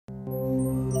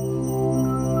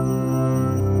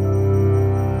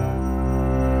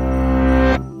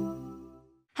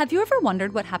Have you ever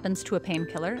wondered what happens to a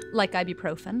painkiller, like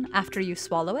ibuprofen, after you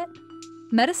swallow it?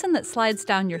 Medicine that slides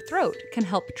down your throat can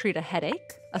help treat a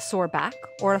headache, a sore back,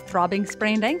 or a throbbing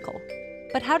sprained ankle.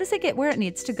 But how does it get where it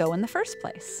needs to go in the first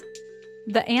place?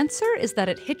 The answer is that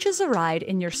it hitches a ride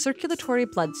in your circulatory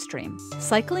bloodstream,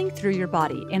 cycling through your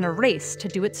body in a race to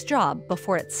do its job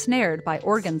before it's snared by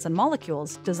organs and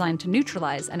molecules designed to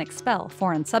neutralize and expel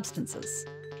foreign substances.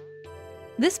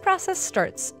 This process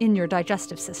starts in your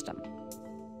digestive system.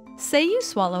 Say you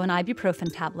swallow an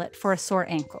ibuprofen tablet for a sore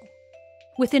ankle.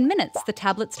 Within minutes, the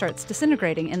tablet starts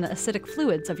disintegrating in the acidic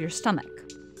fluids of your stomach.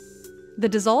 The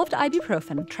dissolved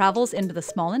ibuprofen travels into the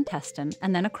small intestine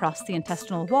and then across the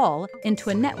intestinal wall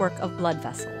into a network of blood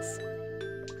vessels.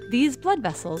 These blood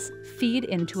vessels feed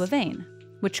into a vein,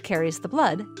 which carries the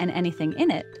blood and anything in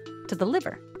it to the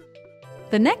liver.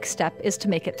 The next step is to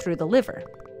make it through the liver.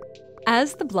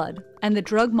 As the blood and the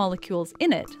drug molecules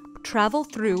in it travel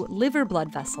through liver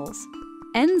blood vessels,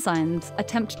 enzymes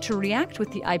attempt to react with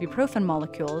the ibuprofen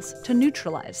molecules to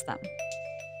neutralize them.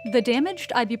 The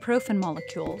damaged ibuprofen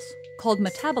molecules, called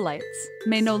metabolites,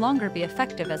 may no longer be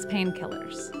effective as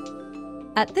painkillers.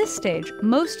 At this stage,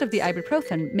 most of the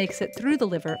ibuprofen makes it through the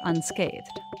liver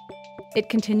unscathed. It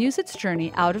continues its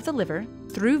journey out of the liver,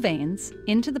 through veins,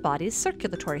 into the body's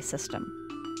circulatory system.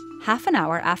 Half an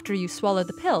hour after you swallow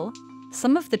the pill,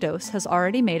 some of the dose has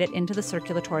already made it into the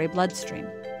circulatory bloodstream.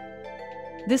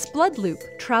 This blood loop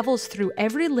travels through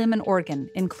every limb and organ,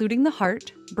 including the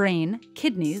heart, brain,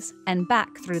 kidneys, and back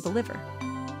through the liver.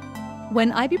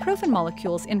 When ibuprofen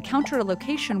molecules encounter a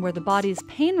location where the body's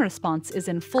pain response is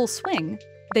in full swing,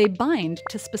 they bind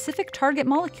to specific target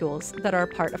molecules that are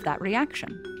part of that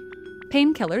reaction.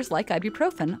 Painkillers like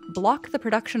ibuprofen block the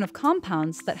production of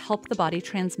compounds that help the body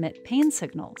transmit pain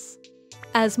signals.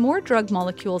 As more drug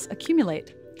molecules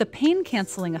accumulate, the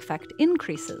pain-canceling effect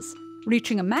increases,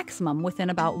 reaching a maximum within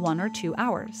about 1 or 2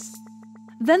 hours.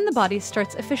 Then the body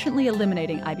starts efficiently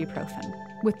eliminating ibuprofen,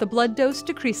 with the blood dose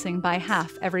decreasing by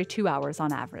half every 2 hours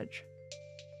on average.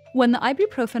 When the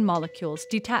ibuprofen molecules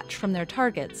detach from their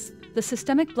targets, the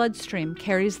systemic bloodstream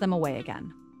carries them away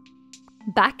again.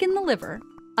 Back in the liver,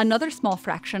 another small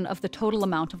fraction of the total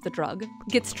amount of the drug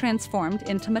gets transformed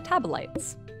into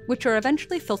metabolites, which are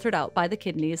eventually filtered out by the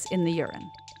kidneys in the urine.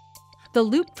 The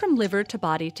loop from liver to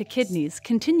body to kidneys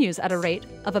continues at a rate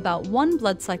of about 1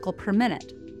 blood cycle per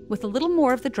minute, with a little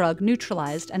more of the drug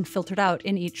neutralized and filtered out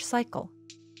in each cycle.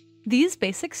 These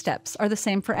basic steps are the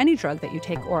same for any drug that you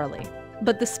take orally,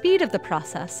 but the speed of the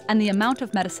process and the amount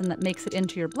of medicine that makes it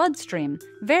into your bloodstream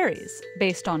varies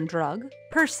based on drug,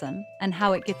 person, and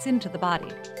how it gets into the body.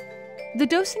 The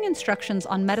dosing instructions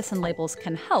on medicine labels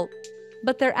can help,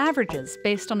 but they're averages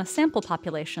based on a sample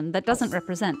population that doesn't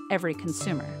represent every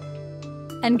consumer.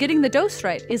 And getting the dose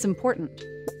right is important.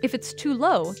 If it's too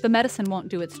low, the medicine won't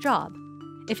do its job.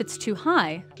 If it's too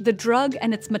high, the drug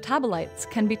and its metabolites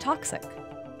can be toxic.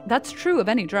 That's true of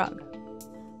any drug.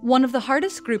 One of the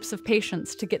hardest groups of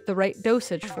patients to get the right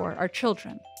dosage for are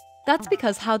children. That's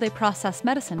because how they process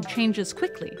medicine changes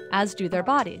quickly, as do their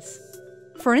bodies.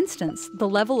 For instance, the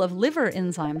level of liver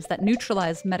enzymes that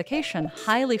neutralize medication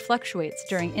highly fluctuates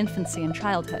during infancy and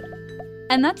childhood.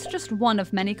 And that's just one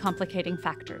of many complicating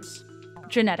factors.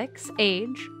 Genetics,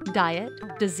 age, diet,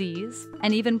 disease,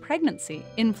 and even pregnancy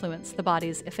influence the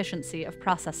body's efficiency of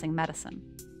processing medicine.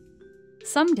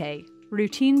 Someday,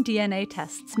 routine DNA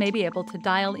tests may be able to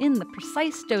dial in the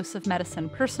precise dose of medicine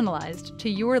personalized to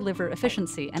your liver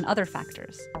efficiency and other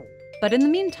factors. But in the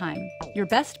meantime, your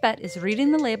best bet is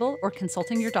reading the label or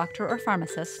consulting your doctor or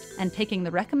pharmacist and taking the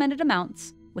recommended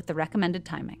amounts with the recommended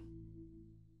timing.